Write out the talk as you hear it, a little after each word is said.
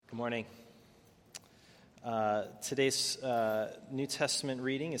Morning. Today's New Testament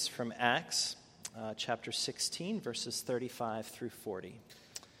reading is from Acts, chapter 16, verses 35 through 40.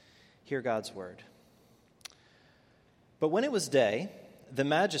 Hear God's word. But when it was day, the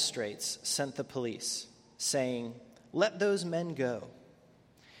magistrates sent the police, saying, "Let those men go."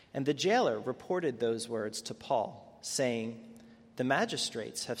 And the jailer reported those words to Paul, saying, "The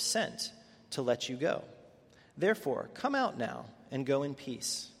magistrates have sent to let you go. Therefore, come out now and go in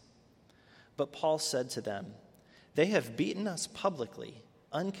peace." But Paul said to them, "They have beaten us publicly,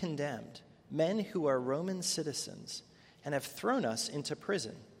 uncondemned, men who are Roman citizens, and have thrown us into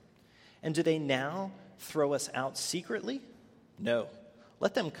prison. And do they now throw us out secretly? No,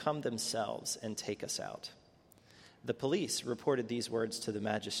 let them come themselves and take us out." The police reported these words to the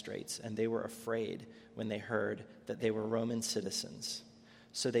magistrates, and they were afraid when they heard that they were Roman citizens.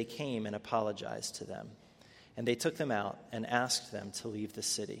 So they came and apologized to them. And they took them out and asked them to leave the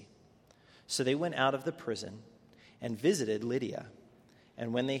city. So they went out of the prison and visited Lydia.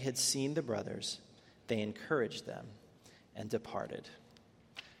 And when they had seen the brothers, they encouraged them and departed.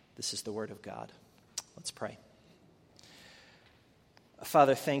 This is the word of God. Let's pray.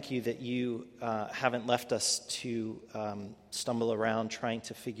 Father, thank you that you haven't left us to stumble around trying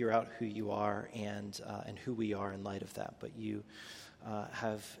to figure out who you are and who we are in light of that. But you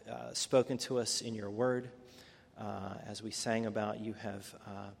have spoken to us in your word. As we sang about, you have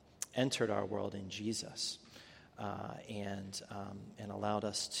entered our world in Jesus and allowed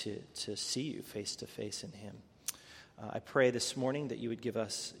us to see you face to face in him. I pray this morning that you would give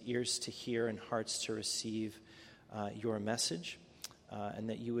us ears to hear and hearts to receive your message, and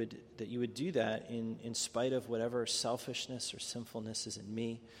that you would do that in spite of whatever selfishness or sinfulness is in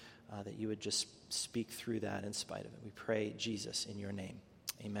me, that you would just speak through that in spite of it. We pray, Jesus, in your name.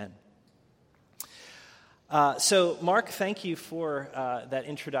 Amen. So, Mark, thank you for that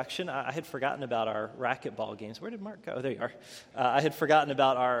introduction. I had forgotten about our racquetball games. Where did Mark go? Oh, there you are. I had forgotten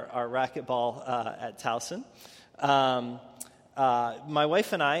about our racquetball at Towson. My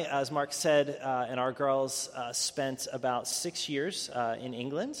wife and I, as Mark said, and our girls spent about 6 years in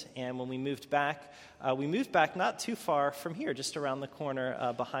England. And when we moved back not too far from here, just around the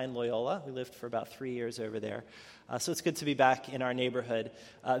corner behind Loyola. We lived for about 3 years over there. So it's good to be back in our neighborhood.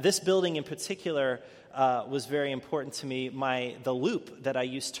 This building in particular was very important to me. The loop that I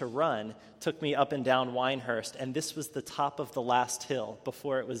used to run took me up and down Winehurst, and this was the top of the last hill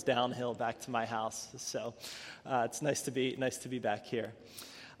before it was downhill back to my house. So it's nice to be back here.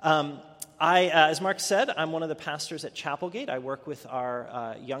 As Mark said, I'm one of the pastors at Chapelgate. I work with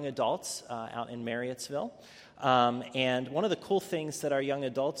our young adults out in Marriottsville. And one of the cool things that our young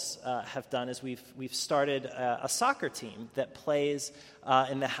adults have done is we've started a soccer team that plays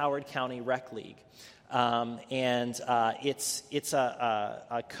in the Howard County Rec League. It's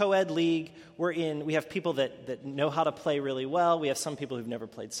a co-ed league. We have people that know how to play really well. We have some people who've never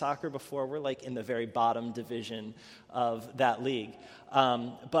played soccer before. We're like in the very bottom division of that league.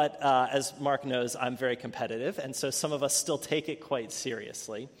 But as Mark knows, I'm very competitive, and so some of us still take it quite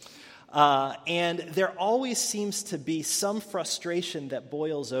seriously. And there always seems to be some frustration that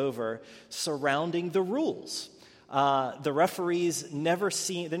boils over surrounding the rules. The referees there never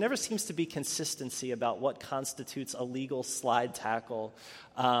seems to be consistency about what constitutes a legal slide tackle.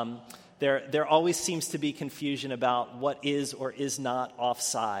 There always seems to be confusion about what is or is not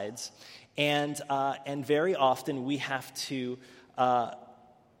offsides. And very often we have to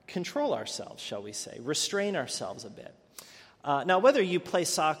control ourselves, shall we say, restrain ourselves a bit. Now, whether you play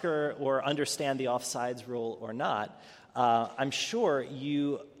soccer or understand the offsides rule or not, I'm sure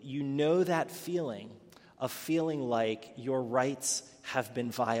you know that feeling of feeling like your rights have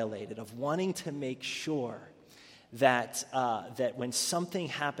been violated, of wanting to make sure that when something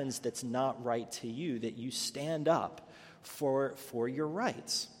happens that's not right to you, that you stand up for your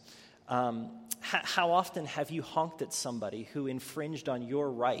rights. How often have you honked at somebody who infringed on your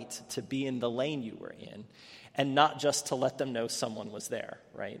right to be in the lane you were in, and not just to let them know someone was there,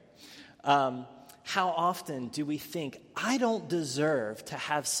 right? How often do we think, I don't deserve to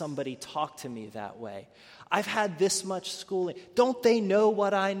have somebody talk to me that way? I've had this much schooling. Don't they know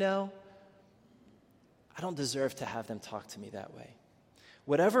what I know? I don't deserve to have them talk to me that way.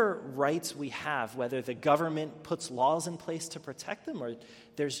 Whatever rights we have, whether the government puts laws in place to protect them or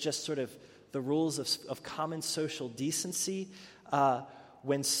there's just sort of the rules of common social decency,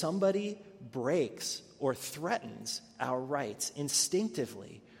 when somebody breaks or threatens our rights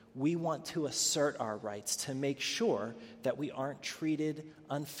instinctively, we want to assert our rights to make sure that we aren't treated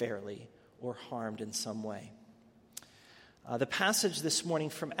unfairly or harmed in some way. The passage this morning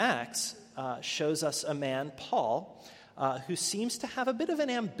from Acts shows us a man, Paul, who seems to have a bit of an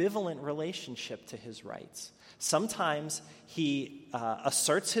ambivalent relationship to his rights. Sometimes he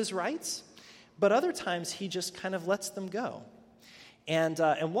asserts his rights, but other times he just kind of lets them go. And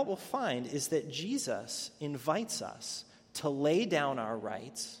what we'll find is that Jesus invites us to lay down our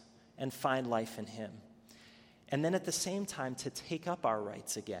rights and find life in him. And then at the same time to take up our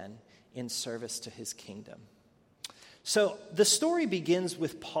rights again in service to his kingdom. So the story begins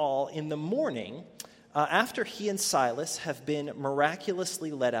with Paul in the morning after he and Silas have been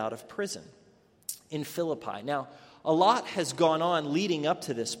miraculously let out of prison in Philippi. Now, a lot has gone on leading up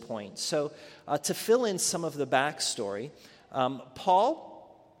to this point. So to fill in some of the backstory,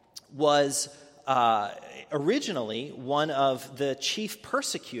 Paul was originally one of the chief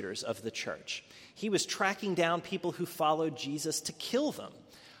persecutors of the church. He was tracking down people who followed Jesus to kill them.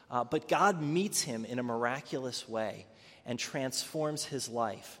 But God meets him in a miraculous way and transforms his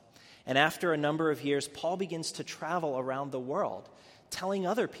life. And after a number of years, Paul begins to travel around the world, telling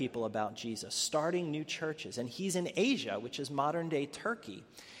other people about Jesus, starting new churches. And he's in Asia, which is modern-day Turkey.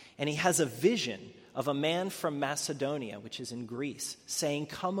 And he has a vision of a man from Macedonia, which is in Greece, saying,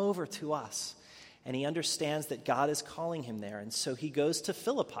 "Come over to us." And he understands that God is calling him there. And so he goes to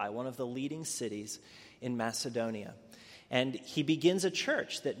Philippi, one of the leading cities in Macedonia. And he begins a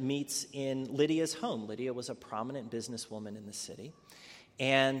church that meets in Lydia's home. Lydia was a prominent businesswoman in the city.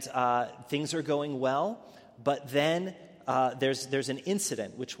 And things are going well, but then there's an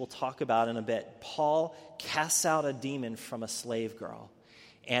incident, which we'll talk about in a bit. Paul casts out a demon from a slave girl,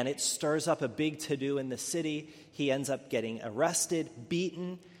 and it stirs up a big to-do in the city. He ends up getting arrested,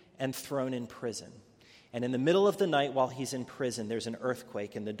 beaten, and thrown in prison. And in the middle of the night while he's in prison, there's an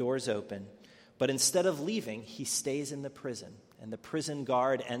earthquake and the doors open. But instead of leaving, he stays in the prison. And the prison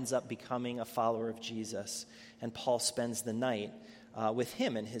guard ends up becoming a follower of Jesus. And Paul spends the night with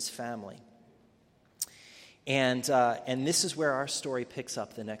him and his family. And this is where our story picks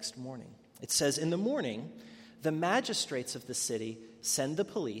up the next morning. It says, "In the morning, the magistrates of the city send the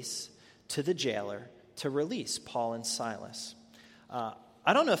police to the jailer to release Paul and Silas."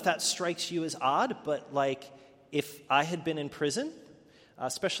 I don't know if that strikes you as odd, but like if I had been in prison,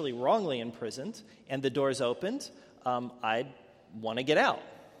 especially wrongly imprisoned, and the doors opened, I'd want to get out.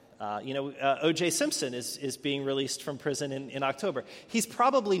 O.J. Simpson is being released from prison in October. He's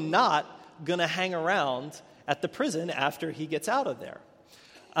probably not going to hang around at the prison after he gets out of there.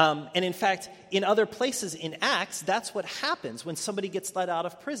 And in fact, in other places in Acts, that's what happens when somebody gets let out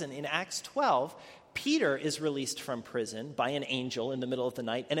of prison. In Acts 12, Peter is released from prison by an angel in the middle of the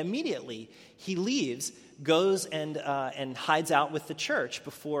night, and immediately he leaves, goes and hides out with the church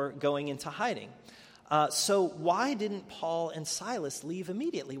before going into hiding. So why didn't Paul and Silas leave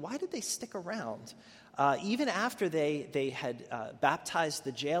immediately? Why did they stick around? Even after they had baptized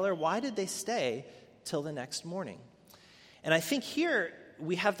the jailer, why did they stay till the next morning? And I think here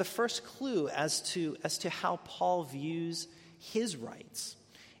we have the first clue as to how Paul views his rights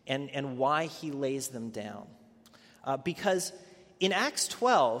and why he lays them down. Because in Acts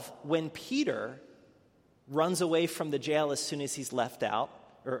 12, when Peter runs away from the jail as soon as he's left out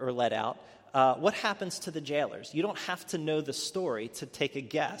or let out, what happens to the jailers? You don't have to know the story to take a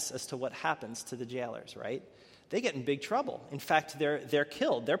guess as to what happens to the jailers, right? They get in big trouble. In fact, they're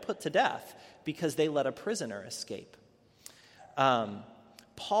killed. They're put to death because they let a prisoner escape.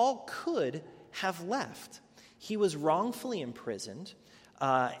 Paul could have left. He was wrongfully imprisoned.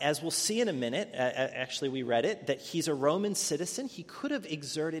 As we'll see in a minute, actually we read it, that he's a Roman citizen. He could have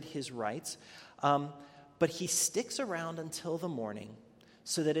exerted his rights, but he sticks around until the morning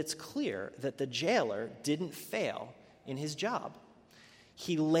so that it's clear that the jailer didn't fail in his job.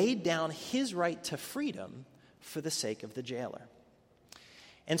 He laid down his right to freedom for the sake of the jailer.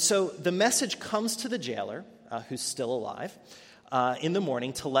 And so the message comes to the jailer, who's still alive, in the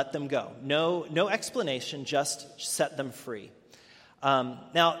morning to let them go. No explanation, just set them free.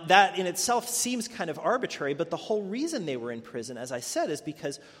 Now, that in itself seems kind of arbitrary, but the whole reason they were in prison, as I said, is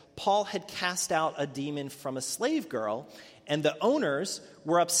because Paul had cast out a demon from a slave girl, and the owners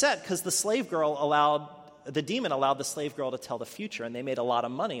were upset because the demon allowed the slave girl to tell the future, and they made a lot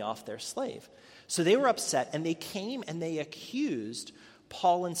of money off their slave. So they were upset, and they came and they accused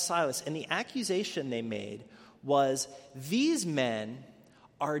Paul and Silas, and the accusation they made was, these men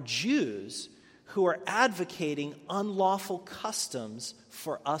are Jews who are advocating unlawful customs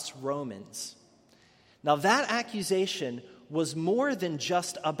for us Romans. Now, that accusation was more than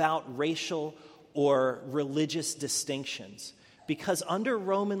just about racial or religious distinctions, because under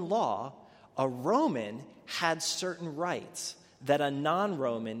Roman law, a Roman had certain rights that a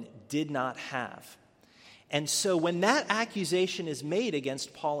non-Roman did not have. And so when that accusation is made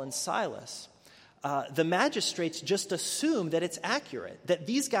against Paul and Silas, the magistrates just assume that it's accurate, that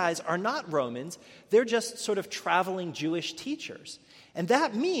these guys are not Romans, they're just sort of traveling Jewish teachers. And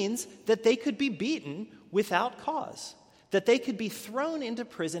that means that they could be beaten without cause, that they could be thrown into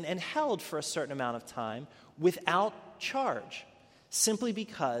prison and held for a certain amount of time without charge, simply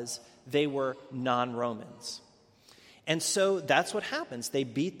because they were non-Romans. And so that's what happens. They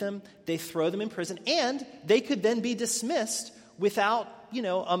beat them, they throw them in prison, and they could then be dismissed without,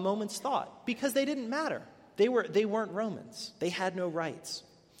 a moment's thought, because they didn't matter. They weren't Romans. They had no rights.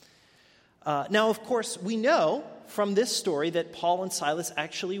 Now, of course, we know from this story that Paul and Silas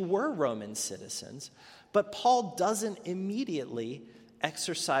actually were Roman citizens, but Paul doesn't immediately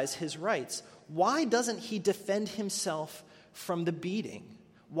exercise his rights. Why doesn't he defend himself from the beating?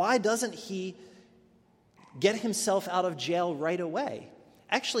 Why doesn't he get himself out of jail right away?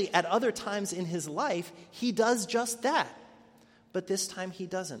 Actually, at other times in his life, he does just that. But this time he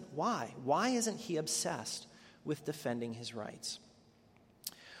doesn't. Why? Why isn't he obsessed with defending his rights?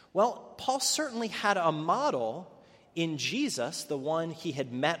 Well, Paul certainly had a model in Jesus, the one he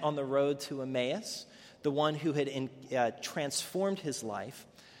had met on the road to Emmaus, the one who had transformed his life.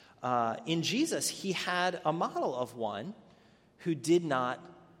 In Jesus, he had a model of one who did not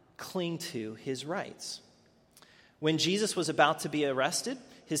cling to his rights. When Jesus was about to be arrested,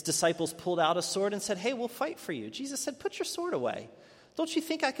 his disciples pulled out a sword and said, "Hey, we'll fight for you." Jesus said, "Put your sword away. Don't you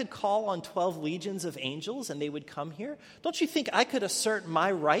think I could call on 12 legions of angels and they would come here? Don't you think I could assert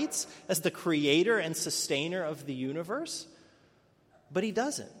my rights as the creator and sustainer of the universe?" But he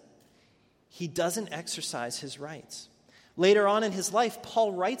doesn't. He doesn't exercise his rights. Later on in his life,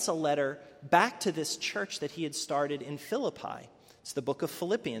 Paul writes a letter back to this church that he had started in Philippi. It's the book of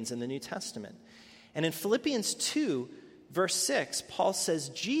Philippians in the New Testament. And in Philippians 2, verse 6, Paul says,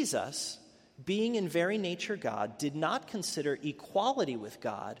 "Jesus, being in very nature God, did not consider equality with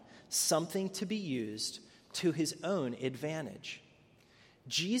God something to be used to his own advantage."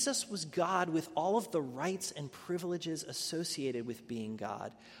 Jesus was God with all of the rights and privileges associated with being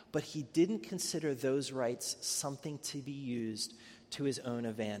God, but he didn't consider those rights something to be used to his own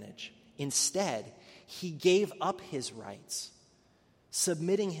advantage. Instead, he gave up his rights,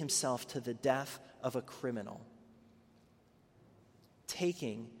 submitting himself to the death of a criminal,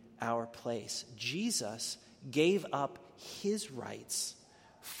 taking our place. Jesus gave up his rights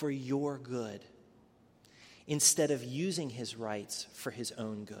for your good instead of using his rights for his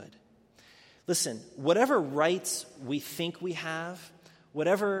own good. Listen, whatever rights we think we have,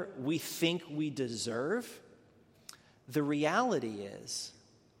 whatever we think we deserve, the reality is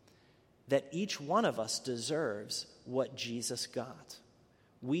that each one of us deserves what Jesus got.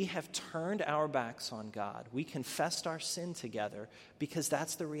 We have turned our backs on God. We confessed our sin together because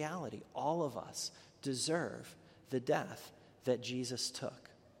that's the reality. All of us deserve the death that Jesus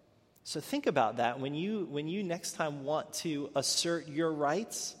took. So think about that when you next time want to assert your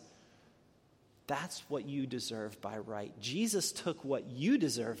rights. That's what you deserve by right. Jesus took what you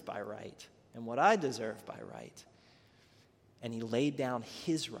deserve by right and what I deserve by right, and he laid down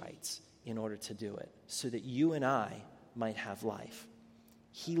his rights in order to do it so that you and I might have life.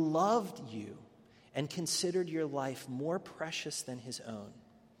 He loved you and considered your life more precious than his own.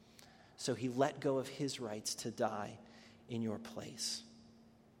 So he let go of his rights to die in your place.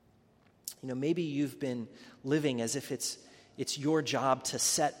 Maybe you've been living as if it's your job to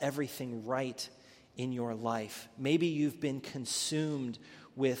set everything right in your life. Maybe you've been consumed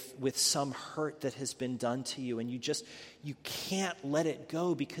with some hurt that has been done to you, and you can't let it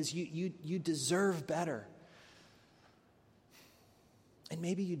go because you deserve better. And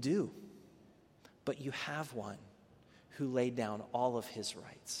maybe you do, but you have one who laid down all of his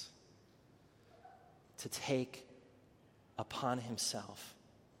rights to take upon himself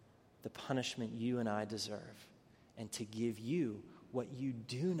the punishment you and I deserve and to give you what you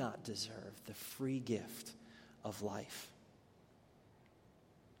do not deserve, the free gift of life.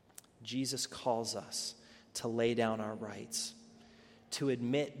 Jesus calls us to lay down our rights, to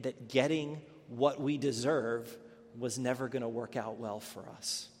admit that getting what we deserve was never going to work out well for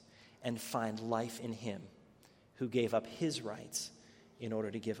us, and find life in him who gave up his rights in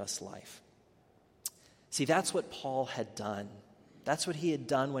order to give us life. See, that's what Paul had done. That's what he had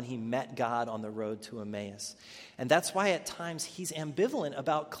done when he met God on the road to Emmaus. And that's why at times he's ambivalent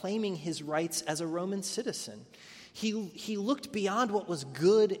about claiming his rights as a Roman citizen. He looked beyond what was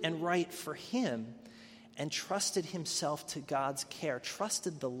good and right for him and trusted himself to God's care,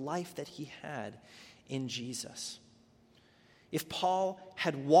 trusted the life that he had in Jesus. If Paul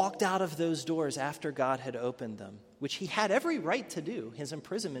had walked out of those doors after God had opened them, which he had every right to do, his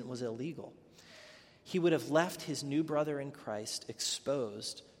imprisonment was illegal, he would have left his new brother in Christ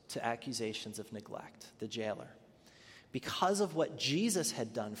exposed to accusations of neglect, the jailer. Because of what Jesus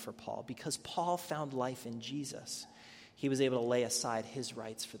had done for Paul, because Paul found life in Jesus, he was able to lay aside his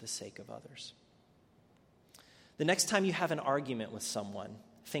rights for the sake of others. The next time you have an argument with someone,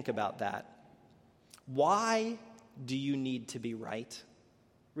 think about that. Why do you need to be right?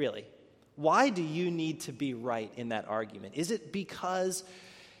 Really? Why do you need to be right in that argument? Is it because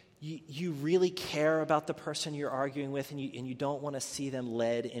you really care about the person you're arguing with and you don't want to see them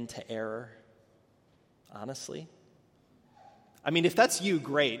led into error? Honestly? I mean, if that's you,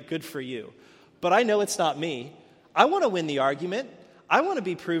 great, good for you. But I know it's not me. I want to win the argument. I want to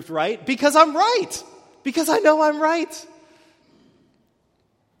be proved right because I'm right. Because I know I'm right.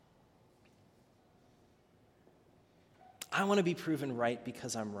 I want to be proven right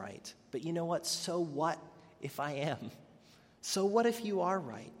because I'm right. But you know what? So what if I am? So what if you are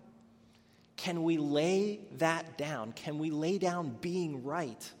right? Can we lay that down? Can we lay down being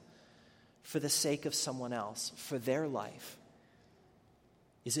right for the sake of someone else, for their life?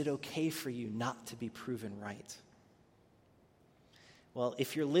 Is it okay for you not to be proven right? Well,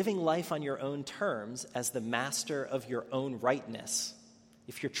 if you're living life on your own terms as the master of your own rightness,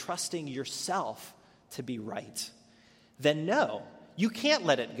 if you're trusting yourself to be right, then no, you can't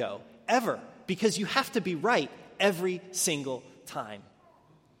let it go, ever, because you have to be right every single time.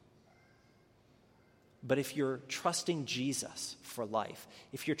 But if you're trusting Jesus for life,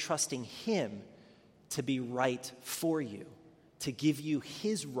 if you're trusting him to be right for you, to give you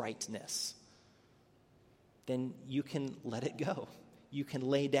his rightness, then you can let it go. You can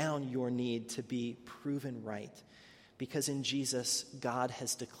lay down your need to be proven right, because in Jesus, God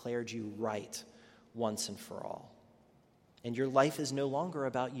has declared you right once and for all. And your life is no longer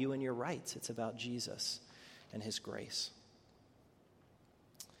about you and your rights. It's about Jesus and his grace.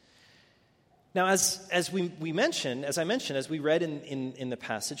 Now, as I mentioned, as we read in the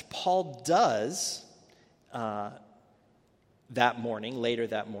passage, Paul does later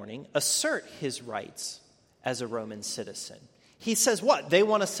that morning, assert his rights as a Roman citizen. He says, what, they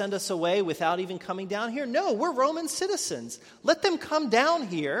want to send us away without even coming down here? No, we're Roman citizens. Let them come down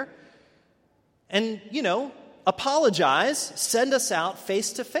here and, apologize, send us out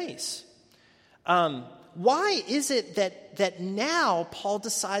face to face. Why is it that now Paul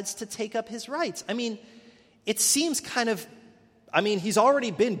decides to take up his rights? I mean, it seems he's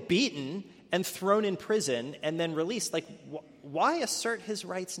already been beaten and thrown in prison and then released. Like, why assert his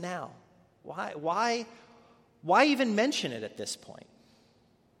rights now? Why even mention it at this point?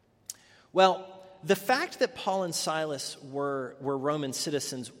 Well, the fact that Paul and Silas were Roman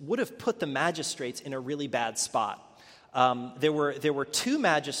citizens would have put the magistrates in a really bad spot. There were two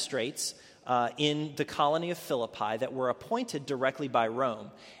magistrates in the colony of Philippi that were appointed directly by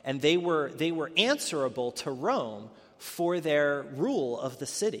Rome, and they were answerable to Rome for their rule of the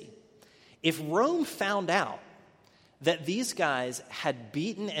city. If Rome found out that these guys had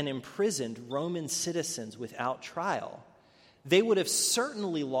beaten and imprisoned Roman citizens without trial, they would have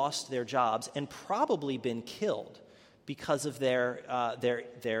certainly lost their jobs and probably been killed because of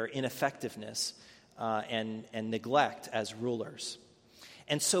their ineffectiveness and neglect as rulers.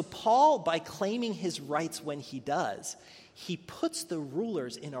 And so Paul, by claiming his rights when he does, he puts the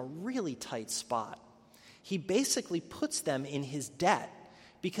rulers in a really tight spot. He basically puts them in his debt,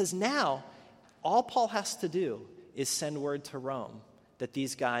 because now all Paul has to do is send word to Rome that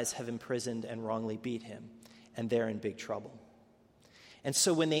these guys have imprisoned and wrongly beat him, and they're in big trouble. And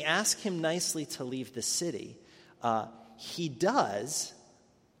so when they ask him nicely to leave the city, he does,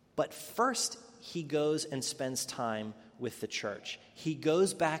 but first he goes and spends time with the church. He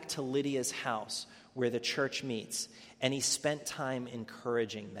goes back to Lydia's house where the church meets, and he spent time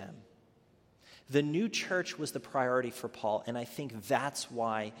encouraging them. The new church was the priority for Paul, and I think that's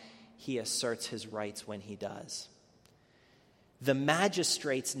why he asserts his rights when he does. The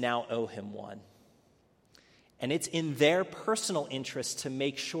magistrates now owe him one. And it's in their personal interest to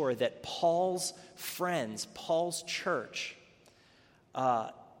make sure that Paul's friends, Paul's church,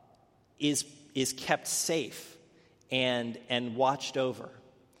 is kept safe and watched over.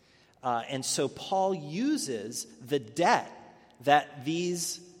 And so Paul uses the debt that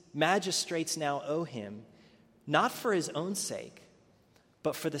these magistrates now owe him, not for his own sake,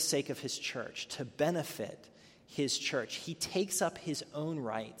 but for the sake of his church, to benefit his church. He takes up his own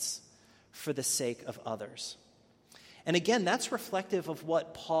rights for the sake of others. And again, that's reflective of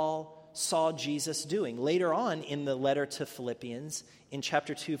what Paul saw Jesus doing. Later on in the letter to Philippians, in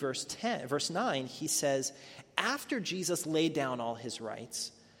chapter 2, verse 9, he says, after Jesus laid down all his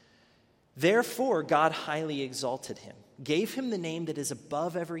rights, therefore God highly exalted him, gave him the name that is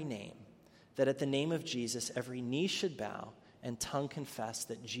above every name, that at the name of Jesus every knee should bow and tongue confess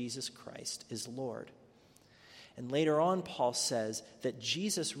that Jesus Christ is Lord. And later on, Paul says that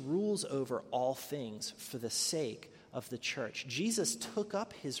Jesus rules over all things for the sake of the church. Jesus took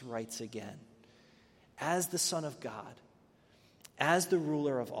up his rights again as the Son of God, as the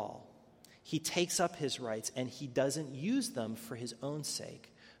ruler of all. He takes up his rights, and he doesn't use them for his own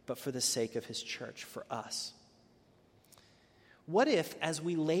sake, but for the sake of his church, for us. What if, as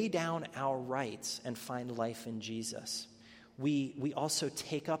we lay down our rights and find life in Jesus, we also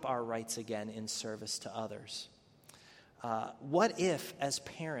take up our rights again in service to others? What if, as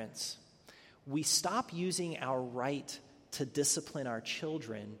parents, we stop using our right to discipline our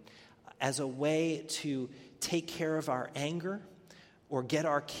children as a way to take care of our anger or get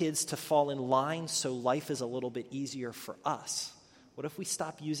our kids to fall in line so life is a little bit easier for us? What if we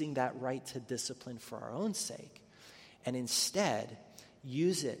stop using that right to discipline for our own sake and instead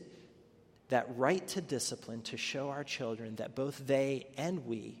use that right to discipline to show our children that both they and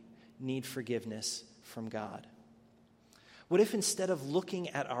we need forgiveness from God? What if instead of looking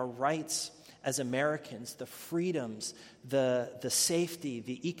at our rights as Americans, the freedoms, the safety,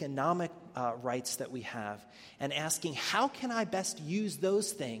 the economic rights that we have, and asking, how can I best use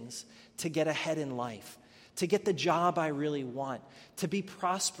those things to get ahead in life, to get the job I really want, to be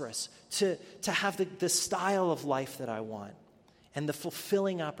prosperous, to have the style of life that I want, and the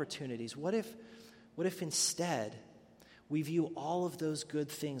fulfilling opportunities? What if instead we view all of those good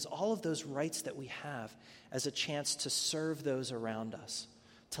things, all of those rights that we have, as a chance to serve those around us,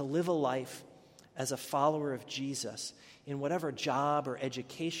 to live a life as a follower of Jesus in whatever job or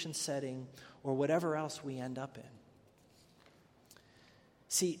education setting or whatever else we end up in?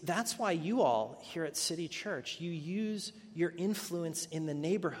 See, that's why you all here at City Church, you use your influence in the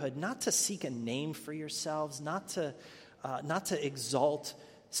neighborhood not to seek a name for yourselves, not to exalt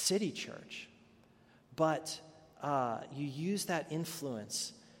City Church, but you use that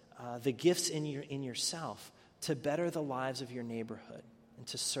influence, the gifts in yourself, to better the lives of your neighborhood and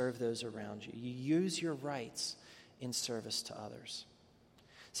to serve those around you. You use your rights in service to others.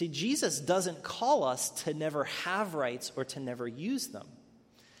 See, Jesus doesn't call us to never have rights or to never use them.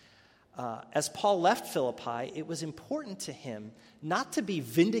 As Paul left Philippi, it was important to him not to be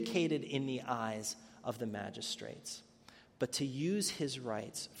vindicated in the eyes of the magistrates, but to use his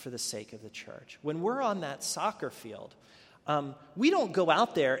rights for the sake of the church. When we're on that soccer field, we don't go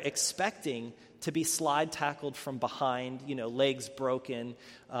out there expecting to be slide tackled from behind, legs broken,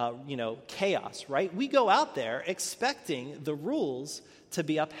 chaos, right? We go out there expecting the rules to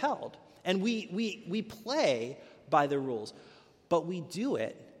be upheld. And we play by the rules. But we do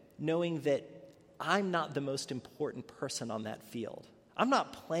it knowing that I'm not the most important person on that field. I'm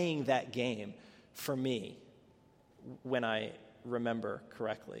not playing that game for me when I remember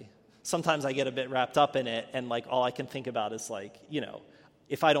correctly. Sometimes I get a bit wrapped up in it, and all I can think about is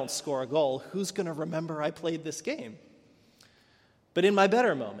if I don't score a goal, who's going to remember I played this game? But in our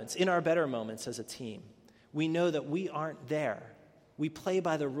better moments as a team, we know that we aren't there. We play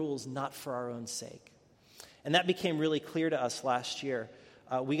by the rules not for our own sake. And that became really clear to us last year.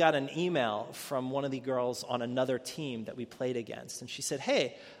 We got an email from one of the girls on another team that we played against, and she said,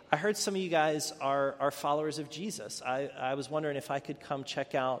 "Hey, I heard some of you guys are followers of Jesus. I was wondering if I could come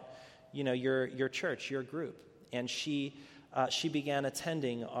check out, your church, your group." And she began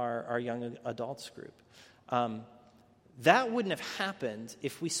attending our young adults group. That wouldn't have happened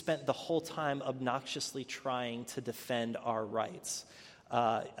if we spent the whole time obnoxiously trying to defend our rights,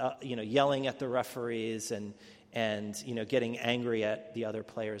 yelling at the referees and getting angry at the other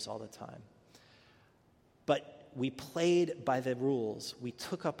players all the time. But we played by the rules. We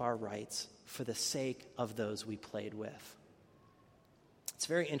took up our rights for the sake of those we played with. It's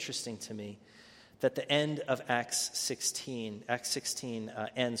very interesting to me that the end of Acts 16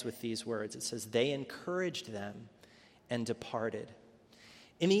 ends with these words. It says, "They encouraged them and departed."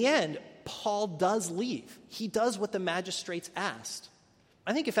 In the end, Paul does leave. He does what the magistrates asked.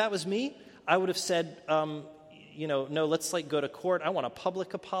 I think if that was me, I would have said, no, let's go to court. I want a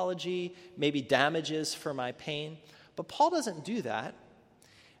public apology, maybe damages for my pain. But Paul doesn't do that.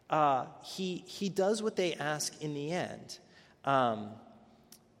 He does what they ask in the end,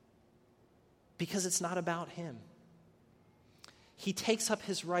 because it's not about him. He takes up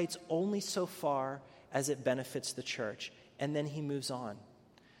his rights only so far as it benefits the church, and then he moves on,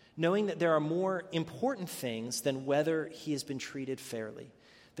 knowing that there are more important things than whether he has been treated fairly.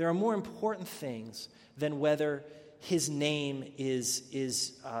 There are more important things than whether his name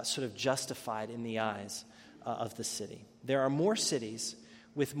is sort of justified in the eyes of the city. There are more cities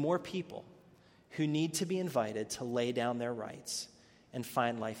with more people who need to be invited to lay down their rights and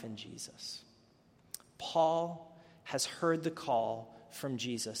find life in Jesus. Paul has heard the call from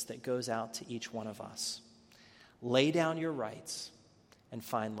Jesus that goes out to each one of us. Lay down your rights and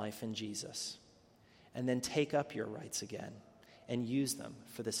find life in Jesus. And then take up your rights again and use them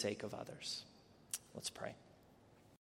for the sake of others. Let's pray.